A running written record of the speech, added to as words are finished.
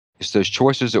It's those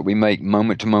choices that we make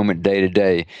moment to moment, day to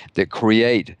day, that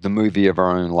create the movie of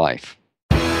our own life.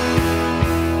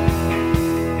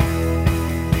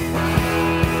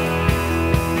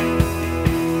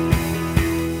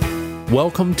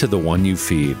 Welcome to The One You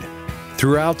Feed.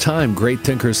 Throughout time, great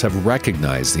thinkers have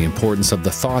recognized the importance of the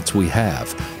thoughts we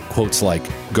have. Quotes like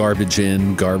garbage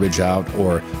in, garbage out,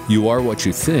 or you are what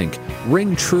you think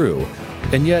ring true.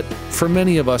 And yet, for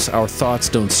many of us, our thoughts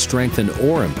don't strengthen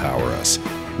or empower us.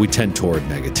 We tend toward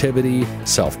negativity,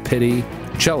 self-pity,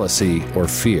 jealousy, or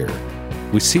fear.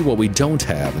 We see what we don't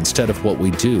have instead of what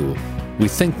we do. We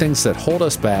think things that hold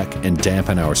us back and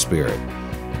dampen our spirit.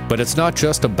 But it's not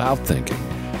just about thinking.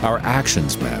 Our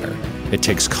actions matter. It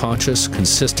takes conscious,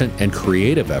 consistent, and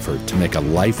creative effort to make a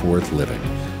life worth living.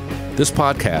 This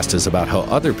podcast is about how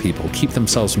other people keep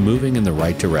themselves moving in the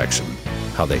right direction,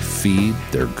 how they feed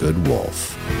their good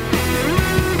wolf.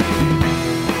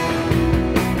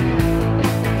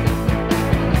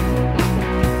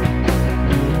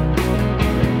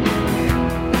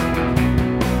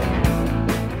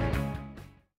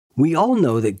 We all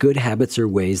know that good habits are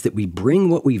ways that we bring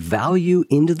what we value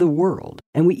into the world,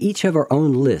 and we each have our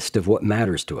own list of what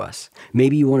matters to us.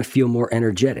 Maybe you want to feel more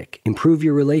energetic, improve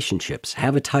your relationships,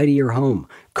 have a tidier home,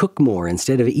 cook more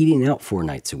instead of eating out 4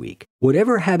 nights a week.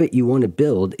 Whatever habit you want to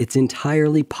build, it's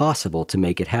entirely possible to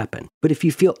make it happen. But if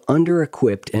you feel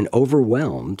under-equipped and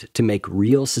overwhelmed to make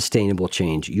real sustainable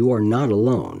change, you are not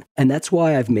alone. And that's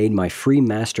why I've made my free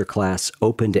masterclass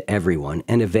open to everyone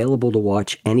and available to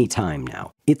watch anytime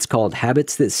now. It's called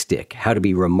Habits That Stick, How to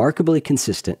Be Remarkably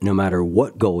Consistent No Matter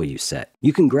What Goal You Set.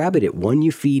 You can grab it at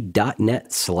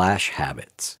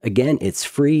oneyoufeed.net/habits. Again, it's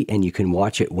free and you can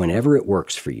watch it whenever it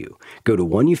works for you. Go to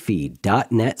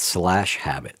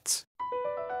oneyoufeed.net/habits.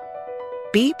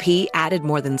 BP added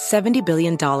more than $70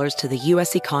 billion to the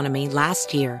U.S. economy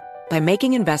last year by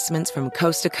making investments from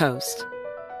coast to coast.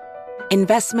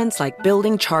 Investments like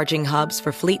building charging hubs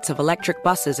for fleets of electric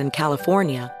buses in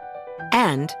California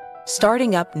and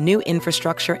starting up new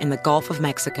infrastructure in the Gulf of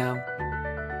Mexico.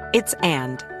 It's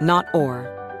and, not or.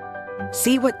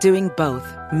 See what doing both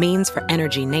means for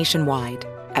energy nationwide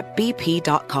at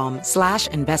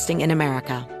bp.com/investing in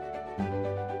America.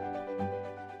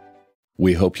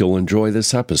 We hope you'll enjoy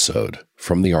this episode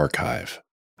from the archive.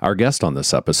 Our guest on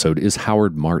this episode is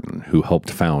Howard Martin, who helped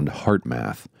found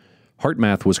HeartMath.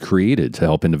 HeartMath was created to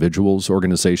help individuals,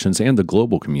 organizations, and the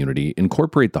global community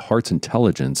incorporate the heart's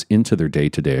intelligence into their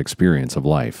day-to-day experience of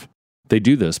life. They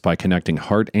do this by connecting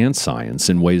heart and science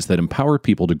in ways that empower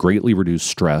people to greatly reduce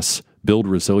stress, build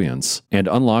resilience, and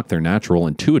unlock their natural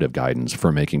intuitive guidance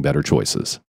for making better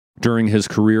choices. During his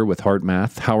career with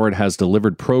HeartMath, Howard has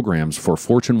delivered programs for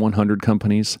Fortune 100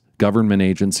 companies, government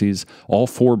agencies, all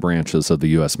 4 branches of the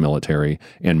U.S. military,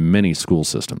 and many school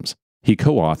systems. He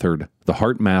co-authored The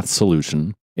HeartMath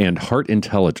Solution and Heart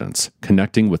Intelligence,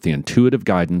 Connecting with the Intuitive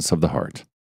Guidance of the Heart.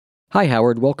 Hi,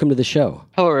 Howard. Welcome to the show.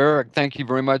 Hello, Eric. Thank you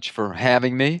very much for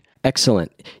having me.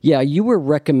 Excellent. Yeah, you were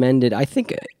recommended. I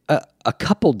think a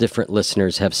couple different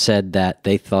listeners have said that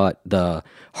they thought the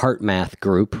HeartMath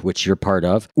group, which you're part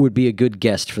of, would be a good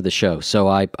guest for the show. So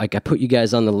I put you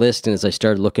guys on the list, and as I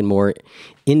started looking more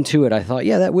into it, I thought,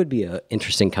 yeah, that would be an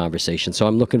interesting conversation. So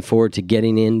I'm looking forward to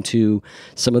getting into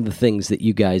some of the things that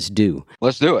you guys do.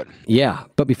 Let's do it. Yeah,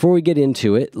 but before we get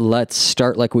into it, let's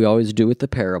start like we always do with the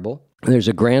parable. There's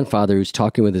a grandfather who's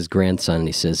talking with his grandson, and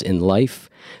he says, in life,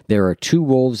 there are 2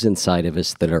 wolves inside of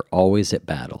us that are always at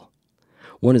battle.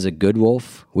 One is a good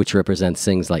wolf, which represents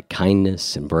things like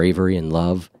kindness and bravery and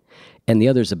love, and the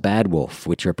other is a bad wolf,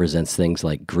 which represents things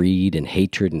like greed and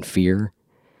hatred and fear.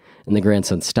 And the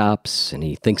grandson stops, and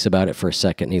he thinks about it for a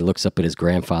second, and he looks up at his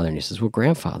grandfather, and he says, well,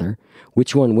 grandfather,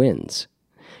 which one wins?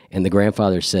 And the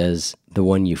grandfather says, the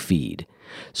one you feed.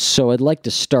 So I'd like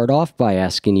to start off by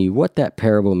asking you what that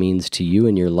parable means to you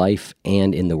in your life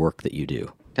and in the work that you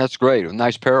do. That's great. A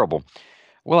nice parable.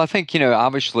 Well, I think,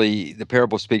 obviously the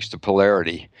parable speaks to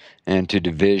polarity and to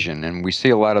division, and we see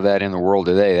a lot of that in the world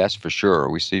today, that's for sure.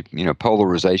 We see,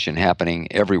 polarization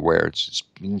happening everywhere. It's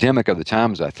endemic of the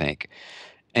times, I think.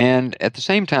 And at the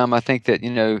same time, I think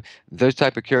that, those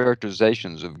type of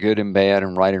characterizations of good and bad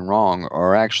and right and wrong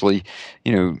are actually,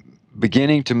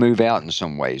 beginning to move out in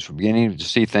some ways. We're beginning to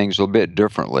see things a little bit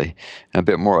differently, a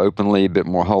bit more openly, a bit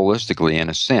more holistically in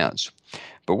a sense.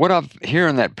 But what I hear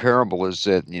in that parable is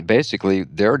that basically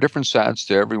there are different sides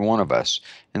to every one of us.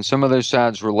 And some of those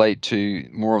sides relate to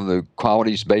more of the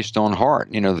qualities based on heart,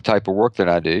 the type of work that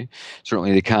I do.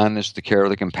 Certainly the kindness, the care,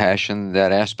 the compassion,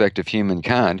 that aspect of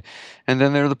humankind. And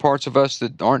then there are the parts of us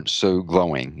that aren't so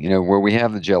glowing, where we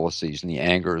have the jealousies and the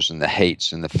angers and the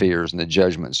hates and the fears and the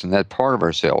judgments and that part of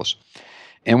ourselves.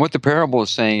 And what the parable is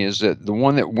saying is that the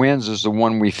one that wins is the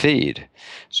one we feed.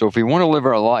 So if we want to live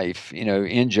our life,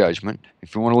 in judgment,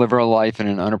 if we want to live our life in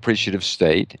an unappreciative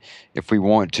state, if we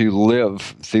want to live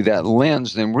through that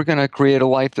lens, then we're going to create a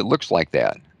life that looks like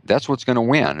that. That's what's going to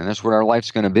win, and that's what our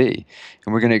life's going to be.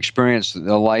 And we're going to experience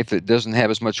a life that doesn't have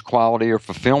as much quality or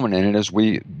fulfillment in it as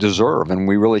we deserve and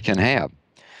we really can have.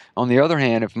 On the other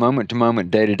hand, if moment to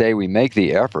moment, day to day, we make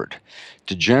the effort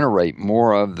to generate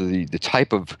more of the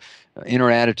type of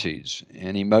inner attitudes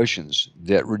and emotions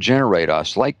that regenerate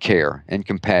us, like care and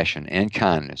compassion and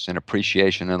kindness and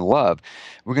appreciation and love,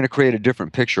 we're going to create a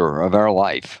different picture of our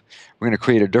life. We're going to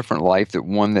create a different life,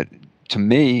 one that, to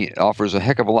me, offers a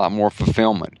heck of a lot more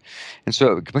fulfillment. And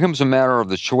so it becomes a matter of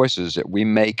the choices that we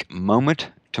make moment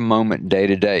to moment, day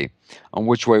to day, on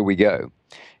which way we go.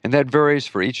 And that varies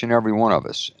for each and every one of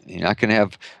us. I can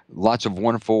have lots of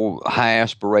wonderful high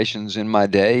aspirations in my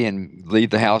day and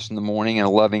leave the house in the morning in a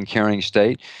loving, caring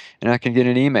state, and I can get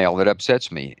an email that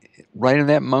upsets me. Right in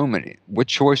that moment, what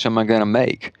choice am I going to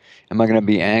make? Am I going to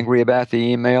be angry about the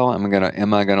email? Am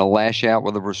I going to lash out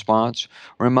with a response?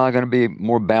 Or am I going to be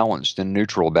more balanced and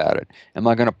neutral about it? Am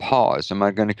I going to pause? Am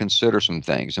I going to consider some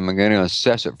things? Am I going to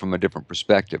assess it from a different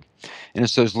perspective? And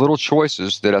it's those little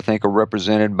choices that I think are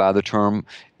represented by the term,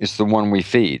 it's the one we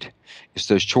feed. It's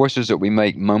those choices that we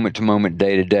make moment to moment,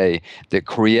 day to day, that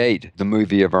create the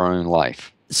movie of our own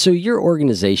life. So your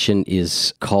organization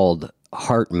is called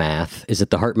HeartMath. Is it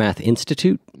the HeartMath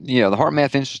Institute? Yeah, the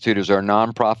HeartMath Institute is our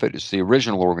nonprofit. It's the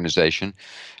original organization.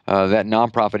 That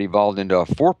nonprofit evolved into a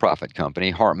for-profit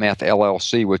company, HeartMath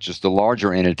LLC, which is the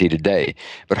larger entity today.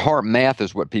 But HeartMath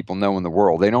is what people know in the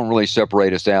world. They don't really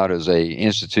separate us out as a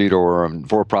institute or a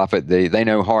for-profit. They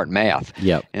know HeartMath.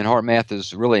 Yep. And HeartMath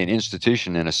is really an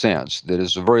institution in a sense that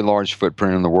is a very large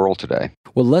footprint in the world today.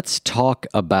 Well, let's talk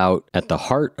about at the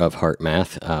heart of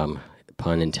HeartMath,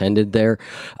 pun intended there.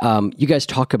 You guys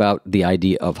talk about the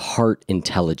idea of heart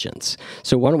intelligence.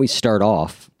 So why don't we start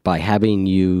off by having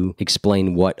you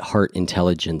explain what heart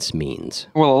intelligence means?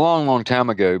 Well, a long, long time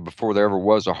ago, before there ever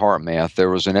was a HeartMath,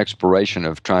 there was an exploration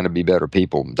of trying to be better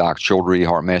people. Doc Childrey,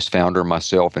 HeartMath's founder,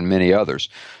 myself, and many others,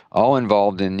 all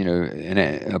involved in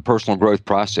a personal growth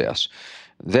process.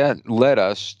 That led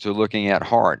us to looking at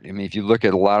heart. I mean, if you look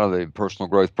at a lot of the personal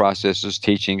growth processes,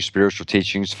 teachings, spiritual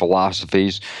teachings,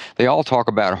 philosophies, they all talk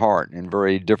about heart in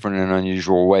very different and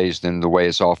unusual ways than the way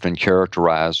it's often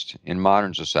characterized in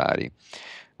modern society.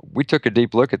 We took a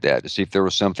deep look at that to see if there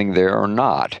was something there or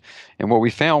not. And what we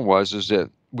found is that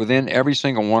within every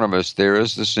single one of us, there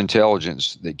is this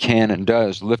intelligence that can and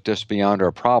does lift us beyond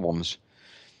our problems,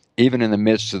 even in the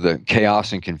midst of the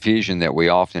chaos and confusion that we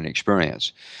often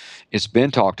experience. It's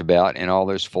been talked about in all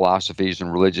those philosophies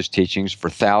and religious teachings for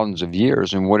thousands of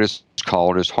years, and what is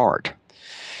called as heart.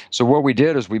 So what we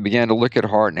did is we began to look at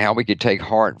heart and how we could take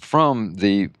heart from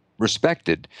the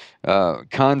respected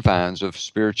confines of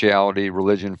spirituality,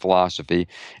 religion, philosophy,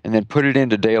 and then put it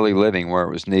into daily living where it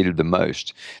was needed the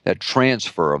most. That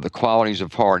transfer of the qualities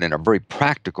of heart in a very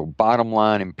practical, bottom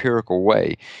line, empirical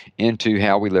way into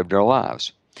how we lived our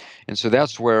lives. And so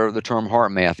that's where the term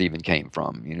HeartMath even came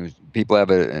from. People have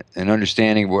an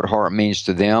understanding of what heart means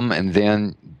to them, and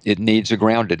then it needs a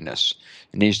groundedness.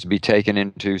 It needs to be taken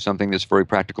into something that's very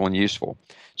practical and useful.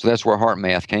 So that's where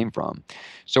HeartMath came from.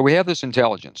 So we have this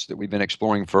intelligence that we've been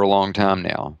exploring for a long time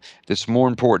now that's more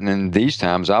important in these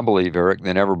times, I believe, Eric,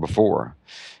 than ever before.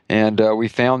 And we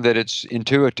found that it's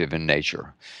intuitive in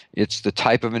nature. It's the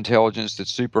type of intelligence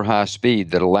that's super high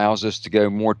speed that allows us to go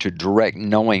more to direct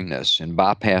knowingness and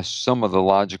bypass some of the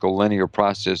logical linear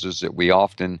processes that we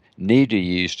often need to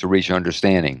use to reach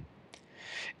understanding.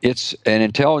 It's an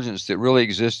intelligence that really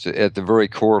exists at the very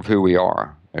core of who we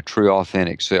are, a true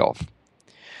authentic self.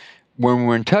 When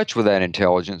we're in touch with that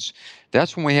intelligence,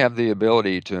 that's when we have the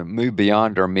ability to move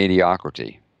beyond our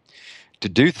mediocrity, to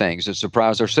do things that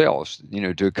surprise ourselves,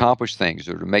 to accomplish things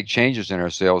or to make changes in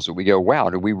ourselves that we go, wow,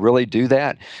 did we really do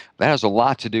that? That has a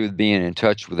lot to do with being in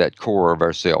touch with that core of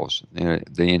ourselves,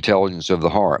 the intelligence of the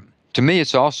heart. To me,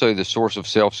 it's also the source of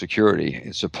self-security.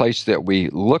 It's a place that we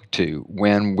look to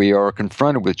when we are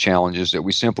confronted with challenges that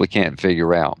we simply can't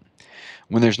figure out.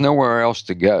 When there's nowhere else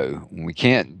to go, when we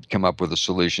can't come up with a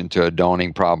solution to a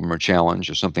daunting problem or challenge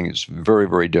or something that's very,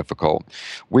 very difficult,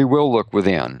 we will look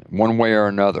within, one way or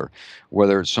another,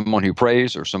 whether it's someone who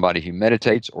prays or somebody who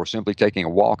meditates or simply taking a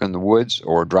walk in the woods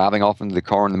or driving off into the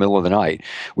car in the middle of the night.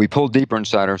 We pull deeper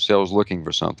inside ourselves looking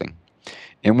for something.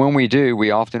 And when we do,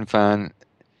 we often find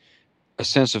a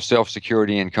sense of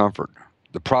self-security and comfort.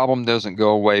 The problem doesn't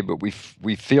go away, but we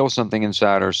feel something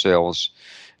inside ourselves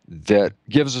that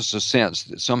gives us a sense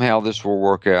that somehow this will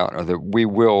work out or that we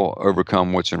will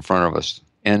overcome what's in front of us.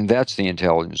 And that's the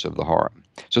intelligence of the heart.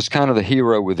 So it's kind of the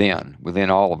hero within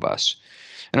all of us.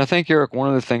 And I think, Eric, one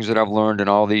of the things that I've learned in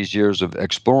all these years of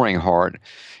exploring heart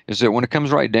is that when it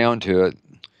comes right down to it,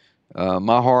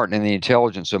 my heart and the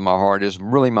intelligence of my heart is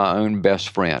really my own best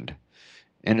friend.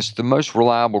 And it's the most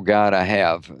reliable guide I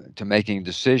have to making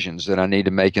decisions that I need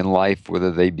to make in life,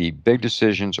 whether they be big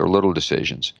decisions or little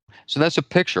decisions. So that's a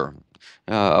picture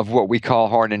of what we call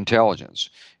heart intelligence.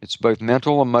 It's both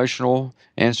mental, emotional,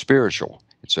 and spiritual.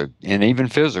 And even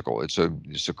physical. It's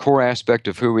a core aspect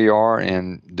of who we are,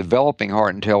 and developing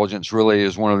heart intelligence really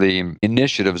is one of the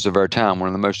initiatives of our time, one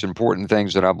of the most important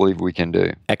things that I believe we can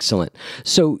do. Excellent.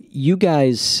 So you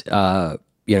guys,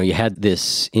 you had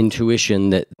this intuition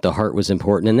that the heart was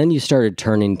important, and then you started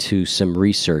turning to some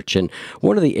research. And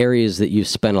one of the areas that you've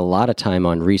spent a lot of time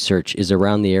on research is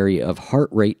around the area of heart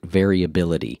rate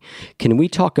variability. Can we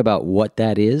talk about what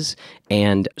that is?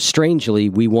 And strangely,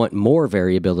 we want more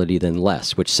variability than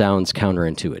less, which sounds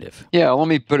counterintuitive. Yeah, let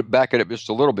me back it up just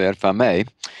a little bit, if I may,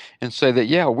 and say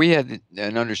that, we had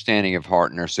an understanding of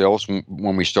heart in ourselves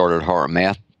when we started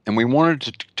HeartMath. And we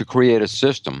wanted to create a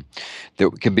system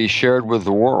that could be shared with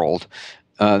the world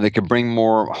that could bring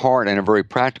more heart in a very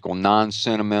practical,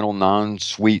 non-sentimental,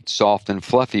 non-sweet, soft, and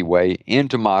fluffy way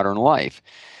into modern life.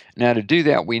 Now, to do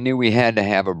that, we knew we had to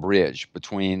have a bridge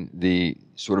between the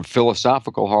sort of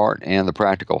philosophical heart and the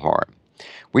practical heart.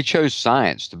 We chose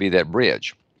science to be that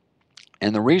bridge.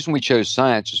 And the reason we chose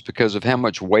science is because of how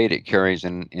much weight it carries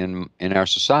in our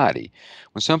society.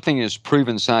 When something is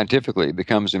proven scientifically, it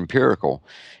becomes empirical.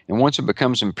 And once it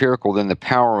becomes empirical, then the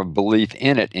power of belief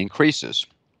in it increases.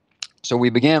 So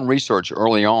we began research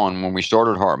early on when we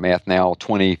started HeartMath now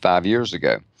 25 years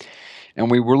ago. And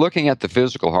we were looking at the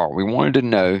physical heart. We wanted to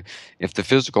know if the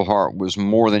physical heart was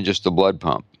more than just a blood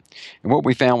pump. And what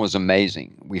we found was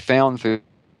amazing. We found through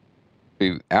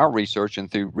our research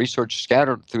and through research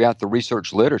scattered throughout the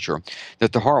research literature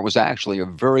that the heart was actually a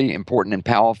very important and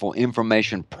powerful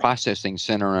information processing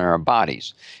center in our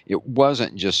bodies. It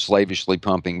wasn't just slavishly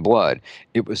pumping blood.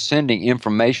 It was sending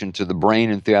information to the brain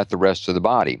and throughout the rest of the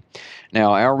body.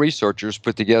 Now, our researchers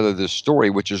put together this story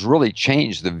which has really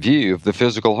changed the view of the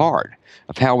physical heart,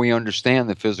 of how we understand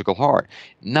the physical heart,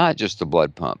 not just the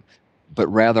blood pump, but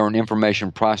rather an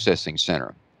information processing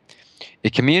center.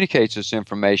 It communicates this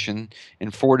information in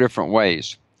 4 different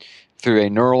ways. Through a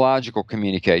neurological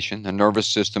communication, a nervous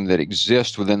system that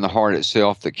exists within the heart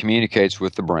itself that communicates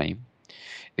with the brain.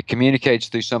 It communicates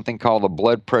through something called a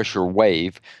blood pressure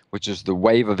wave, which is the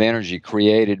wave of energy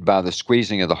created by the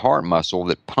squeezing of the heart muscle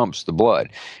that pumps the blood.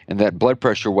 And that blood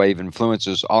pressure wave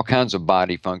influences all kinds of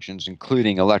body functions,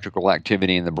 including electrical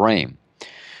activity in the brain.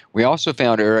 We also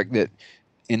found, Eric, that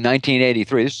in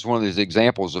 1983, this is one of those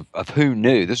examples of who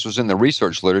knew. This was in the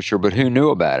research literature, but who knew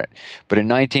about it? But in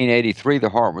 1983, the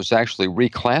heart was actually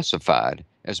reclassified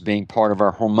as being part of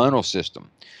our hormonal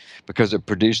system because it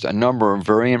produced a number of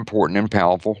very important and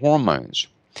powerful hormones.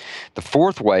 The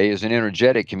 4th way is an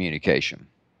energetic communication.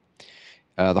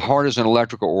 The heart is an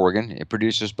electrical organ. It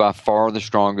produces by far the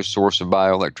strongest source of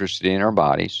bioelectricity in our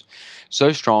bodies.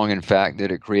 So strong, in fact,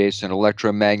 that it creates an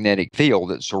electromagnetic field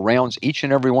that surrounds each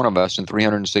and every one of us in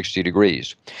 360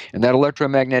 degrees. And that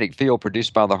electromagnetic field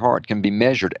produced by the heart can be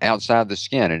measured outside the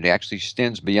skin. It actually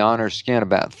extends beyond our skin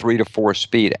about 3 to 4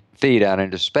 feet out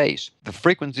into space. The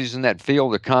frequencies in that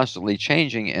field are constantly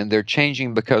changing, and they're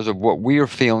changing because of what we are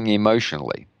feeling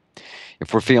emotionally.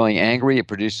 If we're feeling angry, it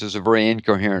produces a very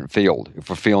incoherent field.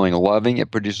 If we're feeling loving, it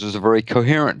produces a very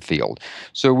coherent field.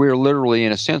 So we're literally,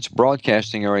 in a sense,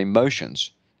 broadcasting our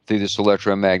emotions through this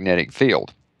electromagnetic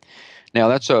field. Now,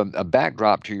 that's a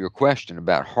backdrop to your question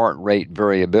about heart rate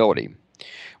variability.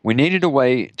 We needed a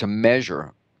way to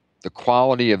measure the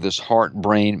quality of this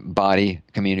heart-brain-body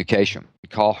communication. We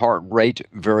call heart rate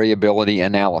variability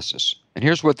analysis. And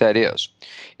here's what that is.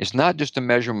 It's not just a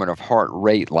measurement of heart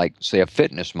rate like, say, a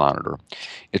fitness monitor.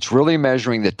 It's really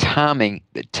measuring the timing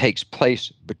that takes place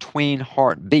between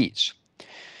heartbeats.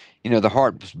 The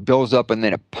heart builds up and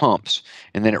then it pumps,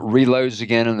 and then it reloads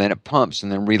again, and then it pumps,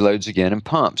 and then reloads again and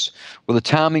pumps. Well, the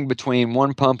timing between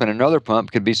one pump and another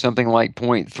pump could be something like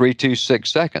 0.326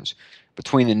 seconds.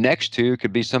 Between the next two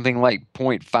could be something like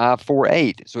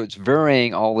 0.548. So it's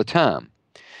varying all the time.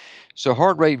 So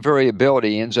heart rate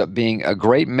variability ends up being a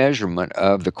great measurement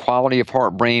of the quality of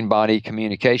heart-brain-body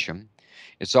communication.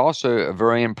 It's also a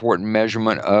very important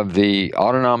measurement of the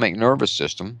autonomic nervous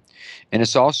system, and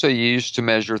it's also used to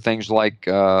measure things like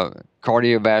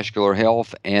cardiovascular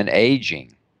health and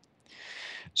aging.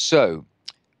 So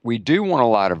we do want a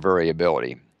lot of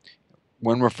variability.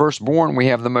 when we're first born, we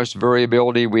have the most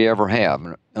variability we ever have.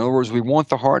 In other words, we want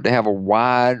the heart to have a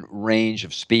wide range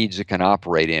of speeds it can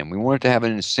operate in. We want it to have,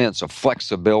 in a sense, of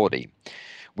flexibility.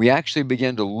 We actually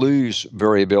begin to lose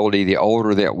variability the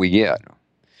older that we get.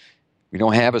 We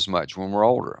don't have as much when we're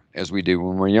older as we do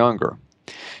when we're younger.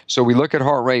 So we look at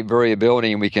heart rate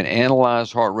variability, and we can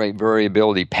analyze heart rate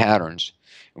variability patterns,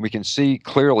 and we can see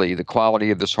clearly the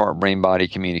quality of this heart-brain-body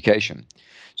communication.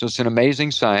 So it's an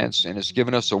amazing science, and it's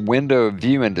given us a window of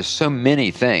view into so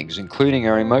many things, including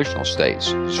our emotional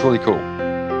states. It's really cool.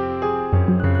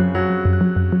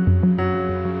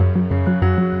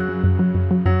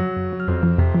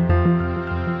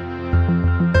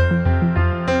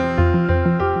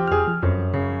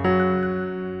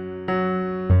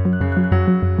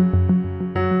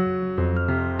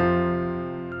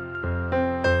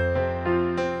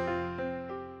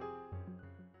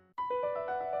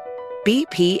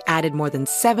 BP added more than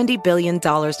 $70 billion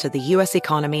to the U.S.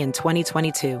 economy in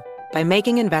 2022 by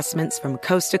making investments from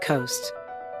coast to coast.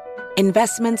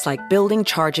 Investments like building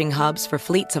charging hubs for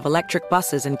fleets of electric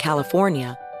buses in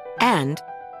California and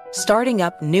starting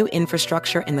up new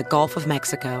infrastructure in the Gulf of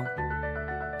Mexico.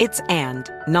 It's and,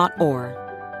 not or.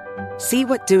 See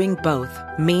what doing both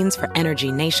means for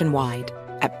energy nationwide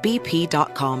at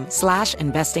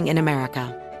bp.com/investing in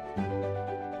America.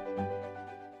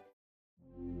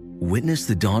 Witness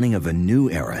the dawning of a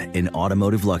new era in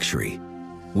automotive luxury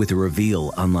with a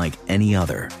reveal unlike any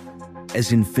other as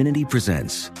Infiniti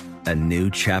presents a new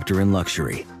chapter in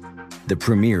luxury, the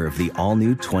premiere of the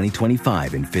all-new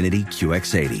 2025 Infiniti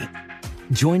QX80.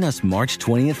 Join us March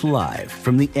 20th live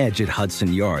from the Edge at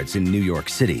Hudson Yards in New York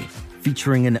City,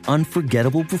 featuring an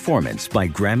unforgettable performance by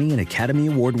Grammy and Academy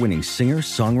Award-winning singer,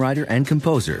 songwriter, and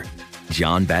composer,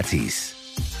 Jon Batiste.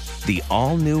 The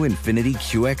all-new Infiniti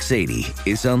QX80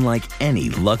 is unlike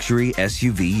any luxury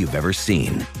SUV you've ever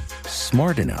seen.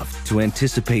 Smart enough to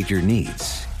anticipate your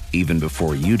needs, even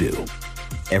before you do.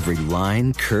 Every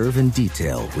line, curve, and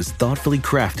detail was thoughtfully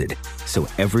crafted, so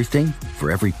everything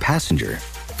for every passenger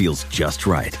feels just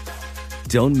right.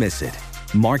 Don't miss it.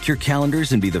 Mark your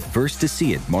calendars and be the first to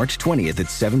see it March 20th at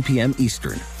 7 p.m.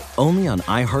 Eastern, only on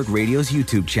iHeartRadio's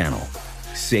YouTube channel.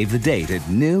 Save the date at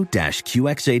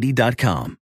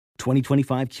new-QX80.com.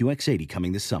 2025 QX80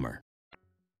 coming this summer.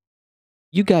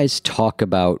 You guys talk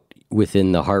about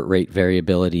within the heart rate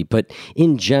variability, but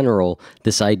in general,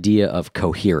 this idea of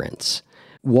coherence.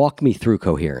 Walk me through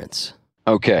coherence.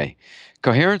 Okay.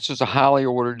 Coherence is a highly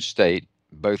ordered state,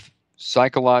 both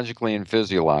psychologically and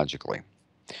physiologically.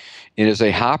 It is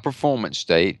a high-performance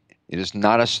state. It is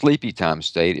not a sleepy time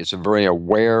state. It's a very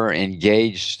aware,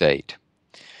 engaged state.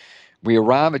 We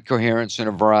arrive at coherence in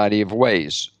a variety of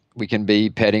ways. We can be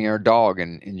petting our dog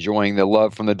and enjoying the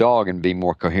love from the dog and be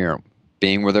more coherent.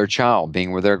 Being with our child,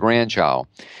 being with our grandchild,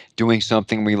 doing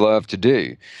something we love to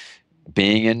do,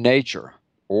 being in nature,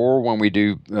 or when we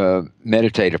do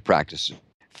meditative practices.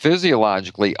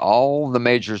 Physiologically, all the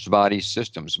major body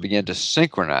systems begin to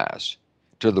synchronize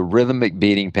to the rhythmic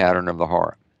beating pattern of the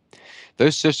heart.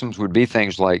 Those systems would be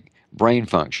things like brain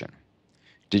function,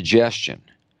 digestion,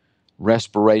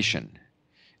 respiration,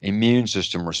 immune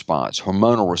system response,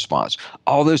 hormonal response.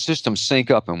 All those systems sync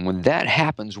up, and when that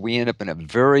happens, we end up in a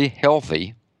very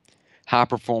healthy,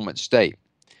 high-performance state.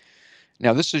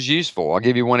 Now, this is useful. I'll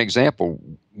give you one example.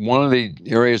 One of the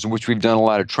areas in which we've done a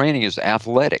lot of training is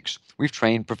athletics. We've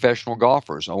trained professional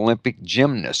golfers, Olympic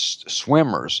gymnasts,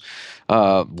 swimmers,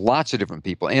 lots of different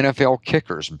people, NFL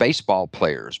kickers, baseball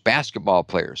players, basketball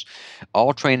players,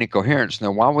 all trained in coherence.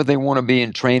 Now, why would they want to be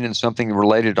trained in something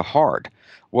related to heart?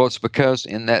 Well, it's because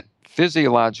in that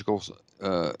physiological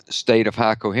state of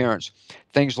high coherence,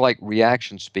 things like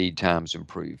reaction speed times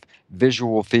improve,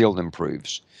 visual field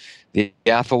improves. The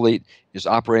athlete is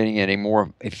operating at a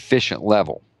more efficient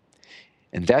level.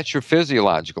 And that's your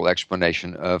physiological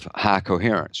explanation of high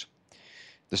coherence.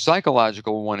 The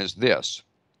psychological one is this.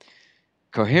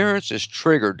 Coherence is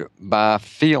triggered by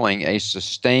feeling a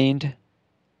sustained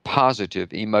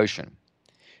positive emotion.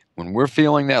 When we're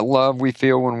feeling that love we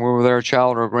feel when we're with our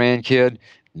child or grandkid,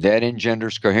 that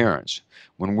engenders coherence.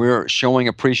 When we're showing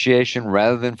appreciation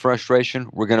rather than frustration,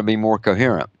 we're going to be more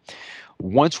coherent.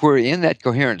 Once we're in that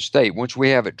coherent state, once we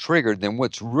have it triggered, then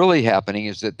what's really happening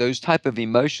is that those type of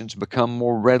emotions become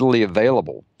more readily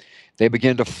available. They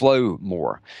begin to flow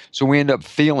more. So we end up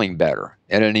feeling better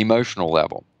at an emotional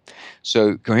level.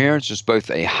 So coherence is both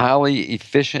a highly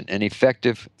efficient and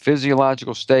effective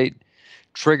physiological state,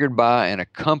 triggered by and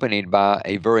accompanied by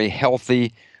a very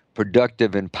healthy,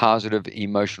 productive, and positive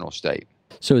emotional state.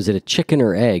 So is it a chicken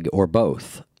or egg or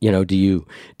both? Do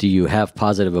you have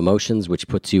positive emotions, which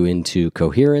puts you into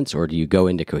coherence, or do you go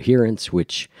into coherence,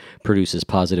 which produces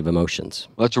positive emotions?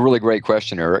 Well, that's a really great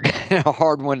question, Eric. A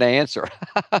hard one to answer.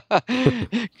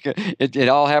 It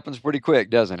all happens pretty quick,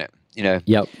 doesn't it?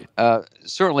 Yep.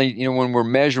 Certainly, when we're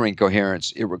measuring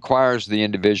coherence, it requires the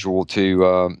individual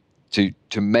to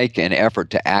make an effort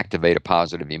to activate a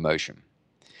positive emotion.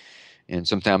 And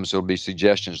sometimes there'll be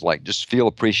suggestions like just feel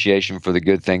appreciation for the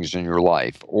good things in your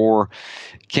life, or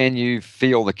can you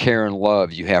feel the care and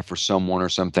love you have for someone or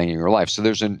something in your life? So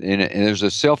there's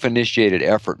a self-initiated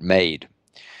effort made.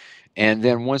 And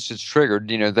then once it's triggered,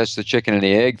 that's the chicken and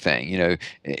the egg thing, and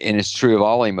it's true of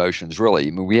all emotions, really.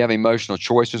 I mean, we have emotional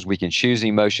choices. We can choose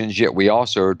emotions, yet we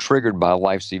also are triggered by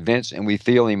life's events, and we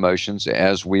feel emotions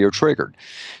as we are triggered.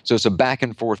 So it's a back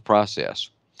and forth process.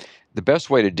 The best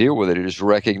way to deal with it is to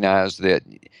recognize that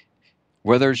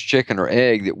whether it's chicken or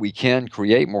egg, that we can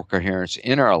create more coherence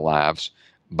in our lives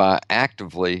by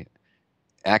actively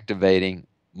activating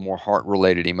more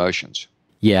heart-related emotions.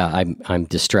 Yeah, I'm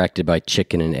distracted by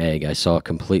chicken and egg. I saw a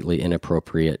completely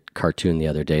inappropriate cartoon the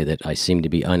other day that I seem to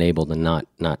be unable to not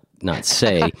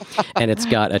say, and it's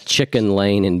got a chicken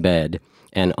laying in bed,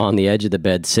 and on the edge of the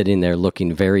bed, sitting there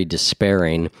looking very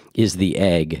despairing, is the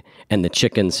egg, and the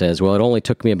chicken says, "Well, it only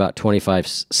took me about 25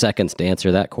 seconds to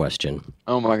answer that question."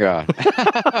 Oh my God!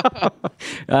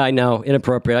 I know,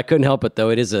 inappropriate. I couldn't help it though.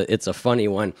 It's a funny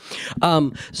one.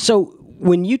 So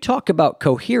when you talk about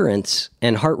coherence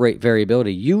and heart rate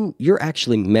variability, you're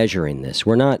actually measuring this.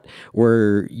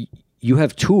 You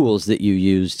have tools that you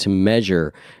use to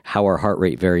measure how our heart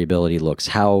rate variability looks,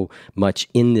 how much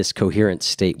in this coherent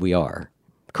state we are.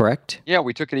 Correct? Yeah,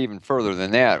 we took it even further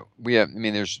than that.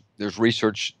 There's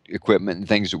research equipment and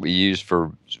things that we use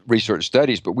for research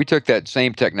studies, but we took that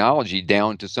same technology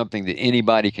down to something that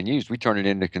anybody can use. We turned it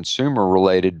into a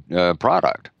consumer-related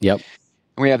product. Yep.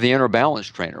 We have the Inner Balance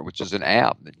Trainer, which is an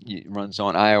app that runs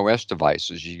on iOS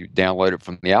devices. You download it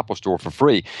from the Apple Store for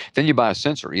free. Then you buy a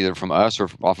sensor, either from us or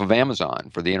off of Amazon,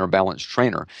 for the Inner Balance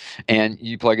Trainer. And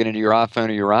you plug it into your iPhone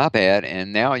or your iPad,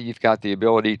 and now you've got the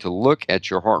ability to look at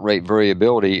your heart rate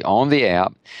variability on the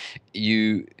app.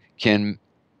 You can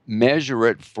measure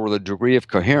it for the degree of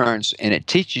coherence, and it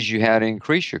teaches you how to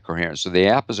increase your coherence. So the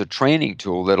app is a training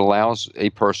tool that allows a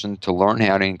person to learn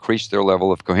how to increase their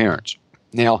level of coherence.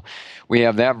 Now, we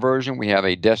have that version. We have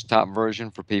a desktop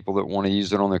version for people that want to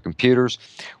use it on their computers.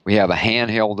 We have a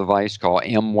handheld device called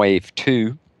M-Wave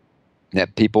 2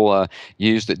 that people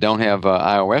use that don't have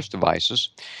iOS devices.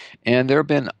 And there have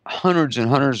been hundreds and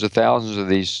hundreds of thousands of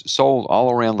these sold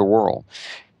all around the world.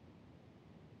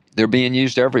 They're being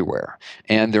used everywhere.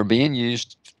 And they're being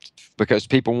used because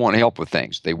people want help with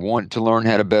things. They want to learn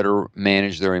how to better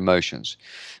manage their emotions.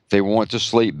 They want to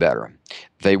sleep better.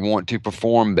 They want to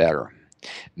perform better.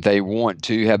 They want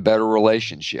to have better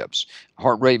relationships.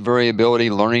 Heart rate variability,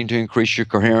 learning to increase your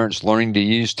coherence, learning to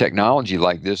use technology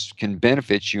like this can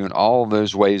benefit you in all of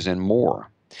those ways and more.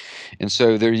 And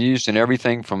so they're used in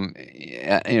everything from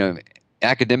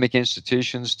academic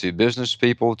institutions to business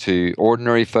people to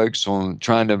ordinary folks on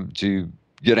trying to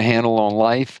get a handle on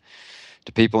life,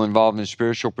 to people involved in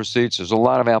spiritual pursuits. There's a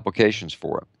lot of applications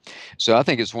for it. So I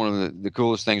think it's one of the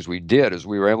coolest things we did is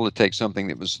we were able to take something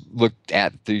that was looked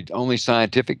at through only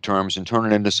scientific terms and turn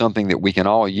it into something that we can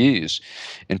all use,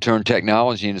 and turn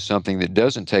technology into something that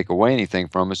doesn't take away anything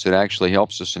from us. It actually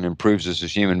helps us and improves us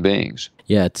as human beings.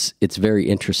 Yeah, it's very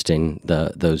interesting,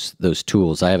 those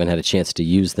tools. I haven't had a chance to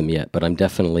use them yet, but I'm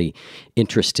definitely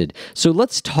interested. So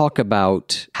let's talk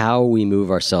about how we move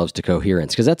ourselves to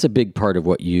coherence, because that's a big part of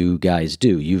what you guys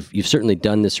do. You've certainly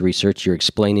done this research. You're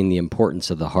explaining the importance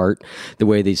of the heart, the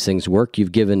way these things work.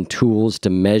 You've given tools to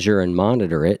measure and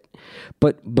monitor it.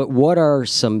 But what are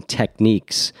some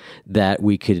techniques that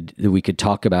we could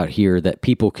talk about here that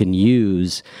people can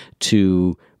use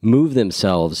to move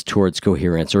themselves towards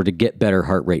coherence or to get better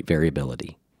heart rate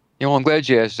variability? I'm glad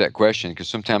you asked that question, because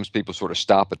sometimes people sort of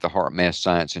stop at the heart math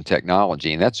science and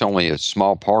technology, and that's only a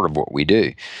small part of what we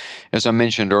do. As I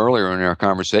mentioned earlier in our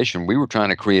conversation, we were trying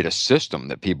to create a system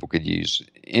that people could use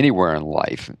anywhere in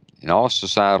life, in all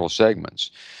societal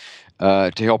segments,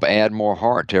 to help add more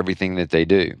heart to everything that they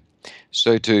do.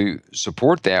 So to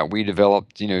support that, we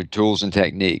developed, tools and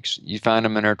techniques. You find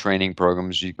them in our training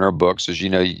programs, in our books. As you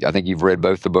know, I think you've read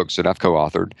both the books that I've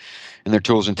co-authored, and there are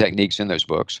tools and techniques in those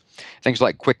books. Things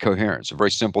like quick coherence, a very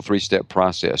simple 3-step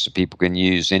process that people can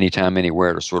use anytime,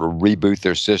 anywhere to sort of reboot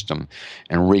their system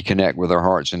and reconnect with their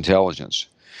heart's intelligence.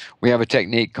 We have a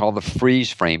technique called the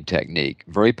freeze frame technique,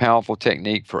 very powerful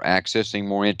technique for accessing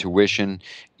more intuition,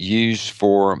 used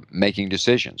for making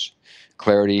decisions.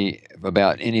 clarity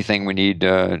about anything we need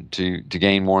to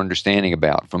gain more understanding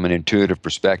about from an intuitive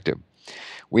perspective.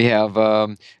 We have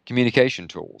communication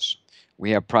tools.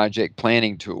 We have project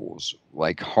planning tools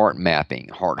like heart mapping,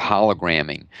 heart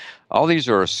hologramming. All these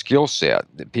are a skill set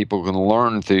that people can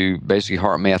learn through basically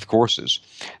HeartMath courses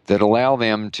that allow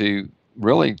them to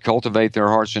really cultivate their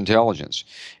heart's intelligence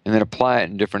and then apply it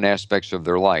in different aspects of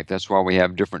their life. That's why we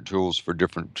have different tools for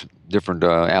different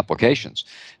applications,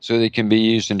 so they can be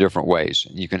used in different ways.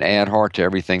 You can add heart to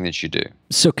everything that you do.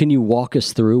 So can you walk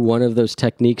us through one of those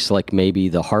techniques, like maybe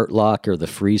the heart lock or the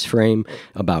freeze frame,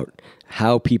 about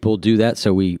how people do that,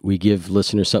 so we give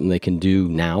listeners something they can do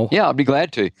now? Yeah, I'd be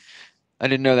glad to. I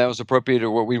didn't know that was appropriate to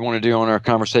what we want to do on our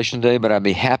conversation today, but I'd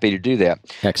be happy to do that.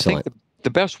 Excellent. I think the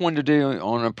best one to do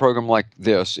on a program like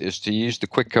this is to use the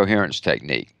quick coherence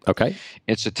technique. Okay.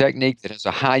 It's a technique that has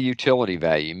a high utility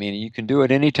value, meaning you can do it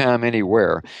anytime,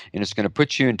 anywhere, and it's going to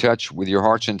put you in touch with your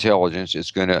heart's intelligence. It's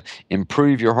going to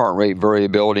improve your heart rate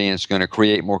variability, and it's going to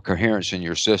create more coherence in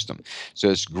your system.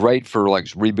 So it's great for like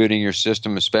rebooting your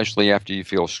system, especially after you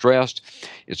feel stressed.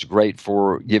 It's great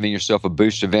for giving yourself a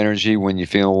boost of energy when you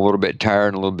feel a little bit tired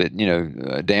and a little bit,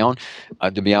 down.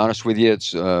 To be honest with you,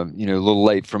 it's a little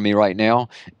late for me right now,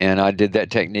 and I did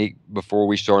that technique before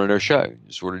we started our show,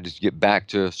 sort of just get back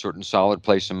to a certain solid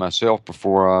place in myself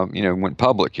before went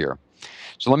public here.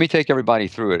 So let me take everybody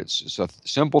through it. It's a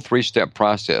simple 3-step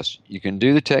process. You can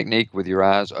do the technique with your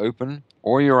eyes open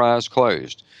or your eyes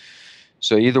closed.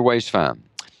 So either way is fine.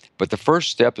 But the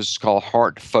first step is called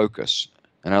heart focus.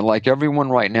 And I'd like everyone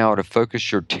right now to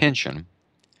focus your attention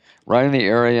right in the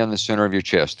area in the center of your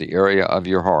chest, the area of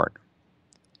your heart.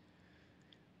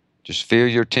 Just feel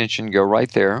your attention go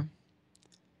right there.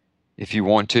 If you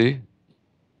want to,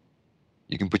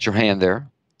 you can put your hand there.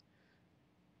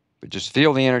 But just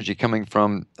feel the energy coming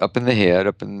from up in the head,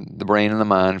 up in the brain and the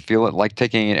mind. Feel it like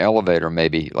taking an elevator,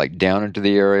 maybe, like down into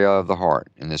the area of the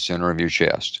heart in the center of your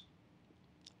chest.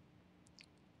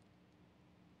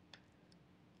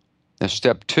 Now,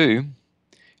 step 2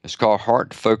 is called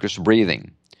heart-focused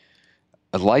breathing.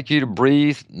 I'd like you to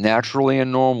breathe naturally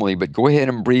and normally, but go ahead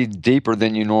and breathe deeper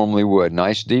than you normally would.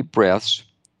 Nice deep breaths.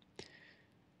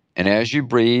 And as you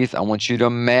breathe, I want you to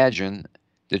imagine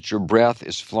that your breath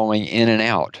is flowing in and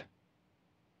out,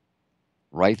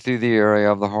 right through the area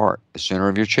of the heart, the center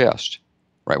of your chest,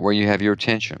 right where you have your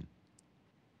attention.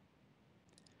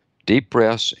 Deep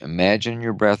breaths, imagine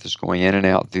your breath is going in and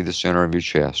out through the center of your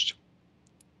chest.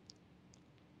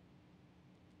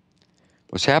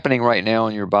 What's happening right now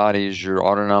in your body is your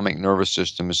autonomic nervous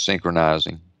system is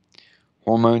synchronizing.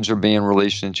 Hormones are being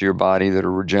released into your body that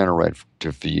are regenerative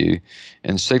for you,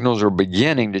 and signals are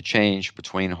beginning to change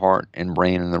between heart and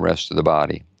brain and the rest of the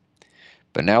body.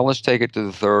 But now let's take it to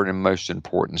the third and most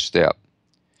important step.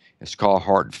 It's called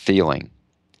heart feeling.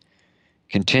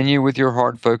 Continue with your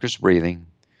heart-focused breathing,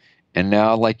 and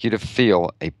now I'd like you to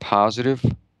feel a positive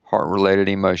heart-related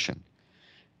emotion.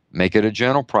 Make it a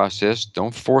gentle process.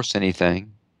 Don't force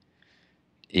anything.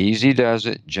 Easy does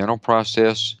it. Gentle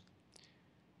process.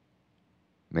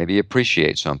 Maybe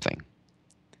appreciate something.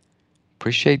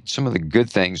 Appreciate some of the good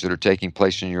things that are taking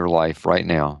place in your life right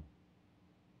now.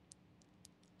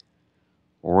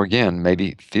 Or again,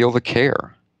 maybe feel the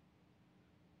care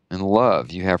and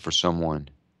love you have for someone.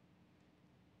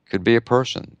 Could be a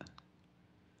person,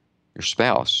 your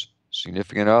spouse,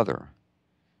 significant other,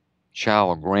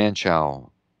 child, grandchild,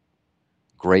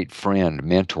 great friend,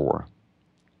 mentor.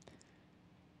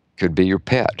 Could be your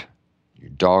pet, your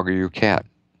dog or your cat.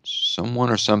 Someone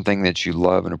or something that you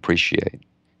love and appreciate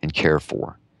and care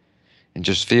for. And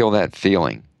just feel that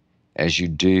feeling as you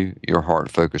do your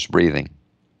heart-focused breathing.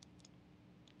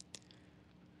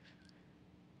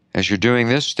 As you're doing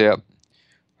this step,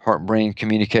 heart-brain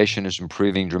communication is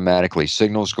improving dramatically.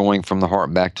 Signals going from the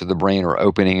heart back to the brain are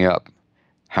opening up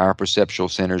higher perceptual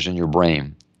centers in your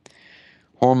brain.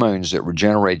 Hormones that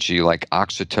regenerate you, like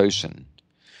oxytocin,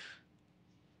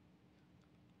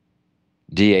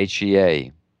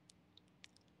 DHEA,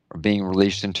 are being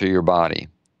released into your body.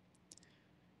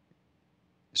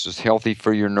 This is healthy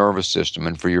for your nervous system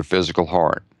and for your physical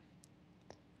heart.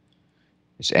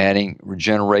 It's adding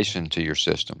regeneration to your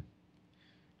system.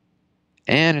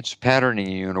 And it's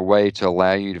patterning you in a way to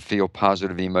allow you to feel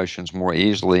positive emotions more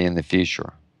easily in the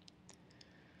future.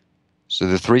 So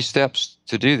the 3 steps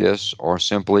to do this are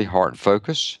simply heart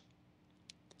focus,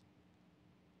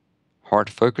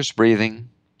 heart-focused breathing,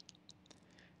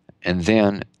 and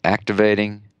then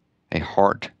activating a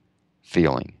heart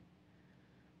feeling.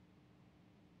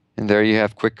 And there you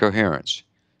have quick coherence,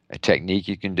 a technique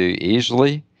you can do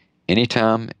easily,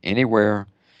 anytime, anywhere,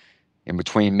 in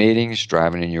between meetings,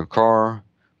 driving in your car,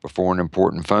 before an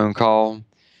important phone call.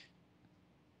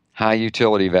 High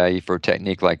utility value for a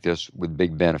technique like this with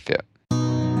big benefit.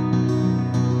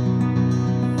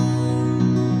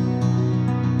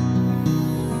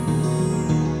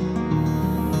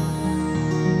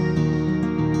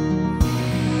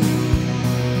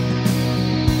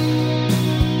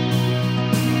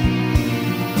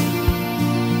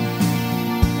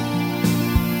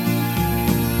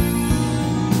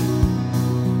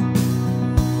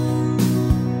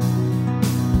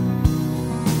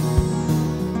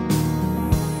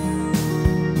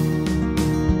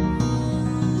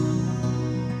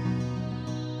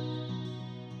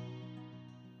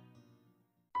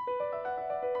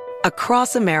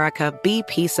 Across America,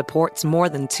 BP supports more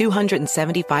than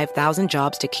 275,000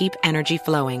 jobs to keep energy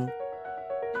flowing.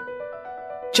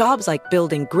 Jobs like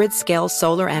building grid-scale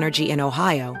solar energy in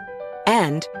Ohio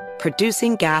and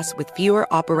producing gas with fewer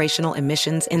operational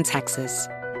emissions in Texas.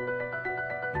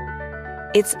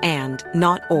 It's and,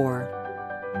 not or.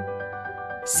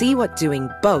 See what doing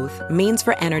both means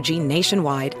for energy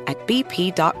nationwide at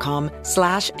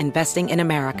bp.com/investing in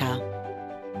America.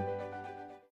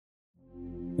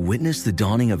 Witness the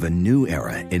dawning of a new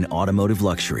era in automotive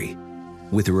luxury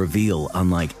with a reveal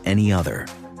unlike any other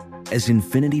as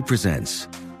Infiniti presents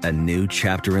a new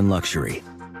chapter in luxury,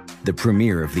 the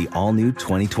premiere of the all-new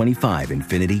 2025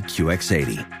 Infiniti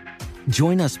QX80.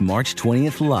 Join us March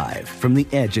 20th live from the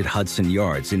Edge at Hudson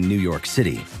Yards in New York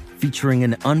City, featuring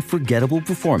an unforgettable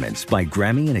performance by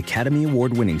Grammy and Academy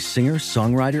Award-winning singer,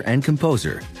 songwriter, and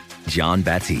composer, Jon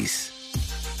Batiste.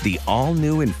 The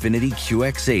all-new Infiniti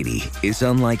QX80 is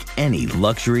unlike any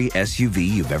luxury SUV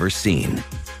you've ever seen.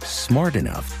 Smart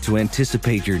enough to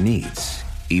anticipate your needs,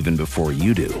 even before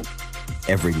you do.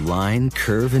 Every line,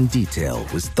 curve, and detail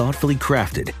was thoughtfully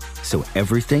crafted, so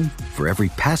everything for every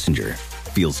passenger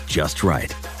feels just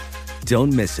right.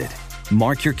 Don't miss it.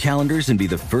 Mark your calendars and be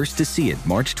the first to see it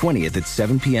March 20th at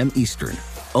 7 p.m. Eastern,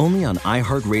 only on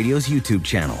iHeartRadio's YouTube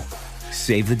channel.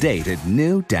 Save the date at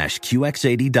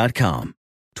new-QX80.com.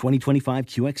 2025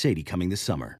 QX80 coming this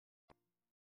summer.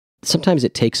 Sometimes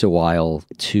it takes a while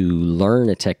to learn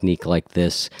a technique like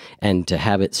this and to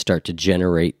have it start to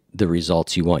generate the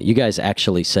results you want. You guys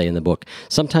actually say in the book,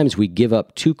 sometimes we give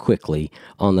up too quickly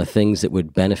on the things that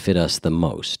would benefit us the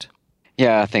most.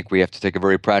 Yeah, I think we have to take a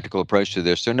very practical approach to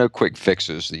this. There are no quick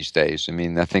fixes these days. I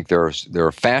mean, I think there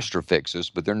are faster fixes,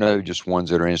 but there are no just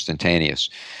ones that are instantaneous.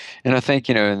 And I think,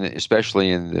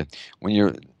 especially when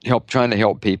you're trying to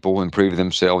help people improve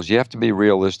themselves, you have to be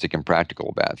realistic and practical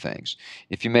about things.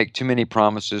 If you make too many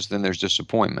promises, then there's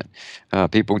disappointment.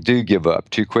 People do give up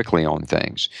too quickly on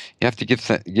things. You have to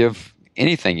give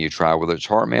anything you try, whether it's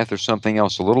HeartMath or something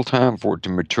else, a little time for it to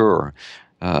mature.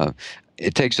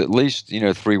 It takes at least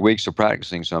 3 weeks of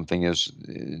practicing something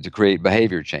to create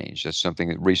behavior change. That's something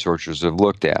that researchers have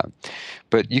looked at.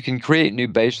 But you can create new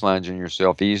baselines in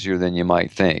yourself easier than you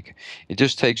might think. It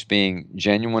just takes being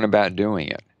genuine about doing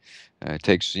it. It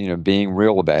takes being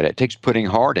real about it. It takes putting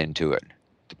heart into it,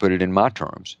 to put it in my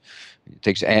terms. It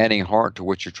takes adding heart to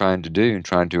what you're trying to do and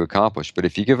trying to accomplish. But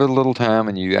if you give it a little time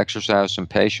and you exercise some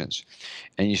patience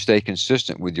and you stay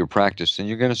consistent with your practice, then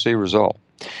you're going to see a result.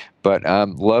 But I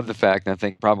love the fact, and I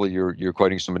think probably you're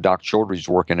quoting some of Doc Childry's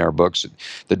work in our books.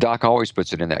 The doc always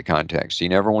puts it in that context. He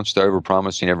never wants to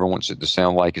overpromise. He never wants it to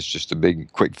sound like it's just a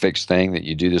big quick fix thing that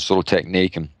you do this little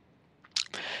technique and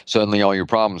suddenly all your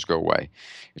problems go away.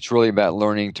 It's really about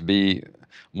learning to be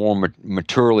more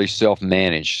maturely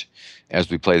self-managed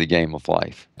as we play the game of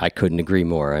life. I couldn't agree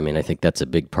more. I mean, I think that's a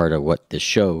big part of what this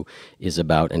show is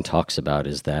about and talks about,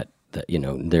 is that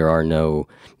there are no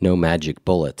magic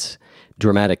bullets.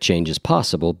 Dramatic change is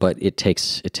possible, but it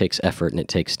takes effort and it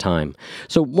takes time.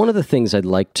 So one of the things I'd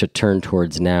like to turn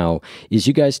towards now is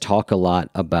you guys talk a lot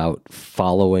about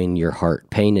following your heart,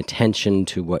 paying attention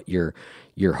to what your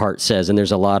heart says, and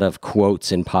there's a lot of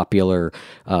quotes in popular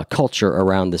culture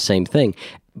around the same thing.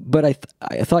 But I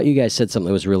thought you guys said something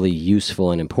that was really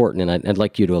useful and important, and I'd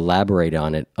like you to elaborate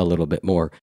on it a little bit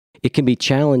more. It can be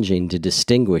challenging to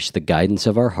distinguish the guidance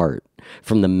of our heart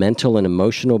from the mental and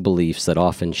emotional beliefs that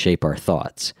often shape our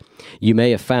thoughts. You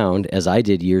may have found, as I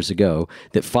did years ago,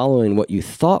 that following what you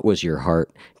thought was your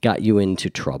heart got you into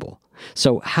trouble.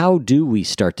 So how do we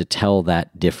start to tell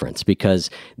that difference? Because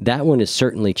that one is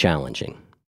certainly challenging.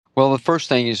 Well, the first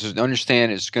thing is to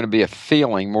understand it's going to be a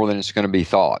feeling more than it's going to be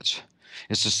thoughts.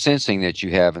 It's a sensing that you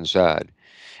have inside.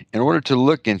 In order to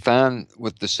look and find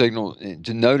what the signal,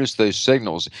 to notice those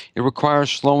signals, it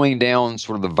requires slowing down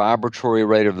sort of the vibratory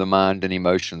rate of the mind and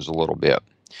emotions a little bit.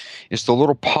 It's the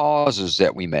little pauses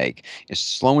that we make. It's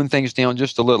slowing things down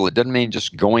just a little. It doesn't mean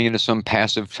just going into some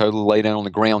passive, totally lay down on the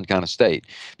ground kind of state,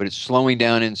 but it's slowing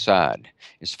down inside.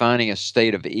 It's finding a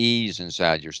state of ease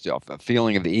inside yourself, a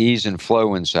feeling of ease and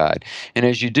flow inside. And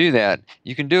as you do that,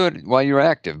 you can do it while you're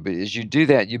active, but as you do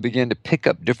that, you begin to pick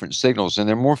up different signals, and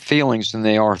they're more feelings than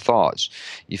they are thoughts.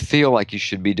 You feel like you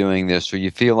should be doing this, or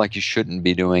you feel like you shouldn't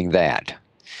be doing that.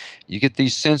 You get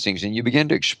these sensings, and you begin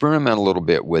to experiment a little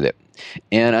bit with it.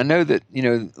 And I know that,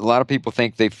 a lot of people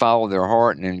think they followed their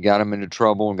heart and it got them into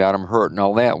trouble and got them hurt and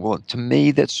all that. Well, to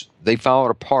me, they followed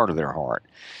a part of their heart.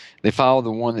 They followed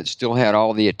the one that still had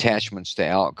all the attachments to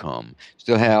outcome,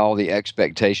 still had all the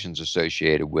expectations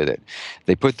associated with it.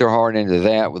 They put their heart into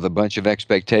that with a bunch of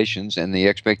expectations, and the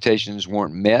expectations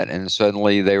weren't met, and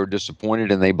suddenly they were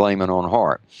disappointed and they blame it on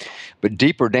heart. But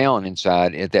deeper down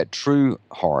inside, at that true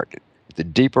heart, the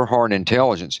deeper heart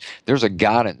intelligence, there's a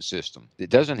guidance system that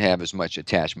doesn't have as much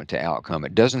attachment to outcome.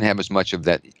 It doesn't have as much of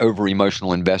that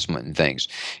over-emotional investment in things.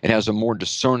 It has a more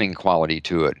discerning quality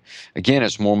to it. Again,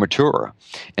 it's more mature.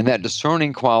 And that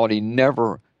discerning quality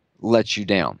never lets you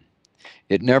down.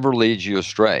 It never leads you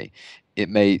astray. It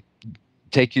may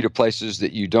take you to places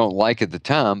that you don't like at the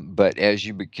time, but as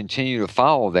you continue to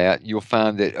follow that, you'll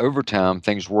find that over time,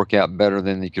 things work out better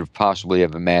than you could possibly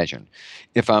have imagined.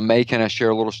 If I may, can I share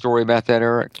a little story about that,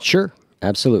 Eric? Sure,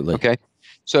 absolutely. Okay.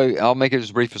 So I'll make it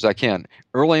as brief as I can.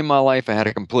 Early in my life, I had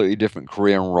a completely different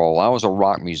career and role. I was a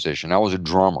rock musician. I was a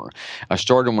drummer. I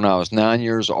started when I was 9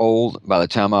 years old. By the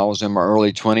time I was in my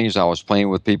early 20s, I was playing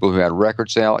with people who had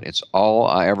records out. It's all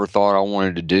I ever thought I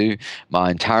wanted to do.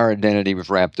 My entire identity was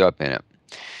wrapped up in it.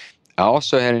 I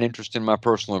also had an interest in my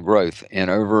personal growth,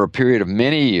 and over a period of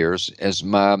many years, as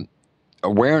my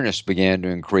awareness began to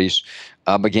increase,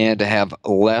 I began to have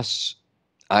less,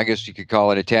 I guess you could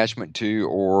call it, attachment to,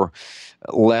 or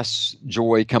less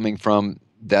joy coming from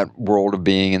that world of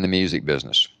being in the music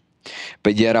business.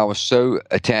 But yet I was so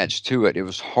attached to it, it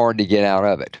was hard to get out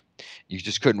of it. You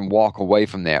just couldn't walk away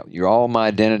from that. All my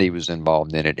identity was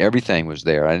involved in it. Everything was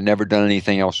there. I'd never done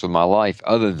anything else with my life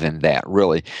other than that,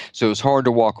 really. So it was hard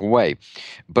to walk away.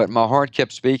 But my heart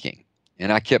kept speaking,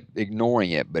 and I kept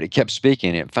ignoring it, but it kept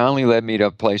speaking. It finally led me to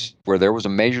a place where there was a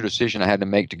major decision I had to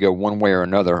make to go one way or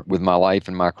another with my life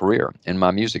and my career, and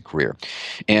my music career.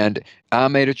 And I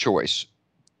made a choice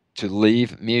to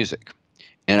leave music,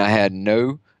 and I had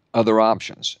no other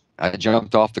options. I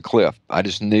jumped off the cliff. I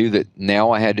just knew that now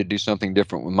I had to do something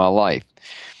different with my life.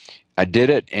 I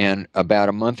did it, and about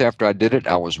a month after I did it,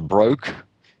 I was broke.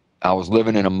 I was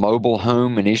living in a mobile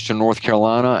home in eastern North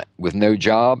Carolina with no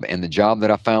job, and the job that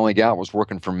I finally got was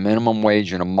working for minimum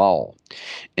wage in a mall.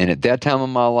 And at that time of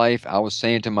my life, I was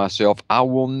saying to myself, I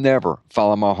will never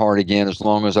follow my heart again as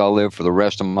long as I live for the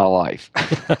rest of my life.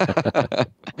 I've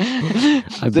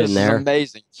been there. This is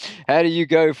amazing. How do you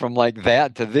go from like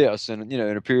that to this in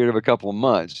a period of a couple of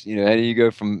months? How do you go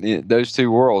from those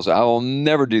two worlds? I will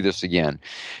never do this again.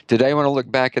 Today, when I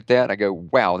look back at that, I go,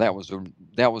 wow, that was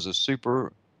a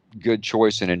super good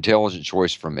choice and intelligent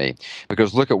choice for me,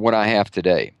 because look at what I have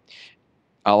today.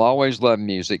 I'll always love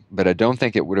music, but I don't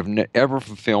think it would have ever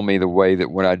fulfilled me the way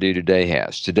that what I do today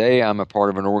has. Today, I'm a part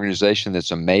of an organization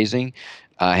that's amazing.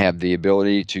 I have the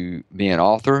ability to be an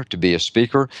author, to be a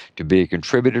speaker, to be a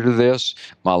contributor to this.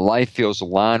 My life feels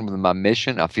aligned with my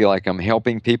mission. I feel like I'm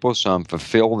helping people, so I'm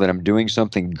fulfilled that I'm doing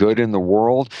something good in the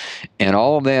world. And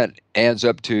all of that adds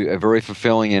up to a very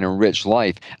fulfilling and enriched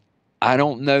life. I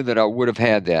don't know that I would have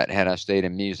had that had I stayed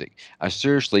in music. I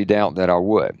seriously doubt that I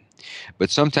would. But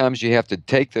sometimes you have to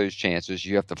take those chances.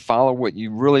 You have to follow what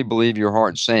you really believe your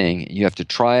heart's saying. You have to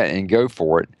try it and go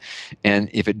for it.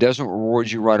 And if it doesn't reward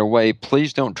you right away,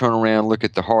 please don't turn around and look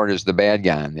at the heart as the bad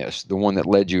guy in this, the one that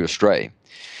led you astray.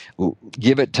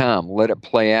 Give it time. Let it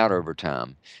play out over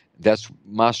time. That's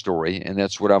my story, and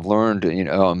that's what I've learned.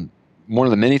 One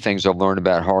of the many things I've learned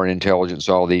about heart intelligence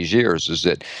all these years is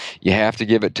that you have to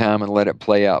give it time and let it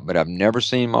play out. But I've never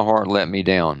seen my heart let me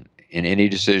down in any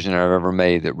decision I've ever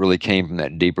made that really came from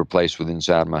that deeper place within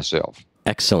inside myself.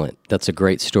 Excellent. That's a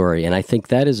great story. And I think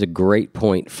that is a great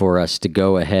point for us to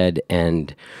go ahead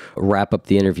and wrap up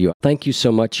the interview. Thank you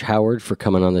so much, Howard, for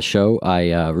coming on the show. I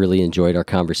really enjoyed our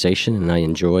conversation, and I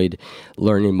enjoyed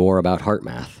learning more about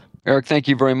HeartMath. Eric, thank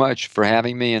you very much for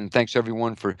having me, and thanks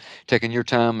everyone for taking your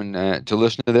time and to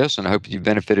listen to this, and I hope you've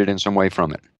benefited in some way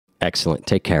from it. Excellent.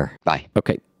 Take care. Bye.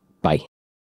 Okay. Bye.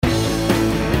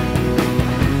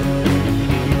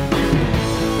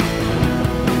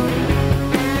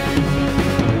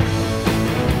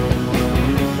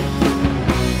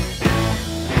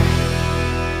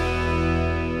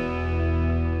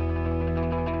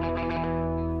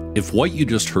 If what you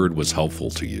just heard was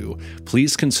helpful to you,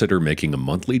 please consider making a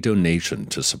monthly donation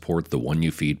to support the One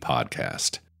You Feed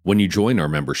podcast. When you join our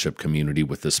membership community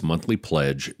with this monthly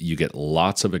pledge, you get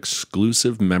lots of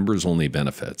exclusive members-only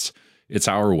benefits. It's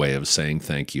our way of saying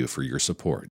thank you for your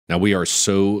support. Now, we are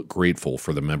so grateful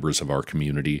for the members of our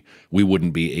community. We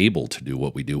wouldn't be able to do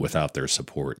what we do without their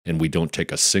support, and we don't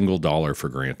take a single dollar for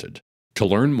granted. To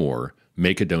learn more,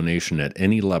 make a donation at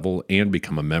any level, and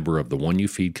become a member of the One You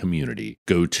Feed community,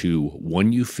 go to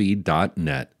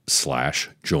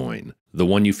oneyoufeed.net/join. The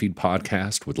One You Feed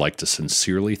podcast would like to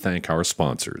sincerely thank our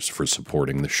sponsors for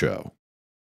supporting the show.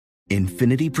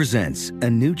 Infiniti presents a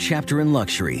new chapter in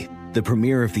luxury, the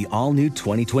premiere of the all-new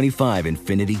 2025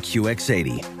 Infiniti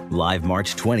QX80, live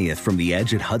March 20th from the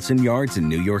Edge at Hudson Yards in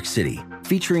New York City,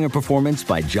 featuring a performance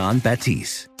by John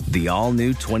Batiste. The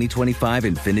all-new 2025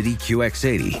 Infiniti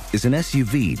QX80 is an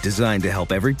SUV designed to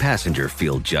help every passenger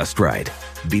feel just right.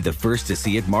 Be the first to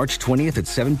see it March 20th at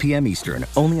 7 p.m. Eastern,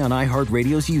 only on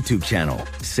iHeartRadio's YouTube channel.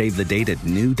 Save the date at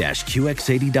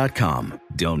new-QX80.com.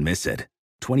 Don't miss it.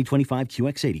 2025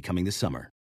 QX80 coming this summer.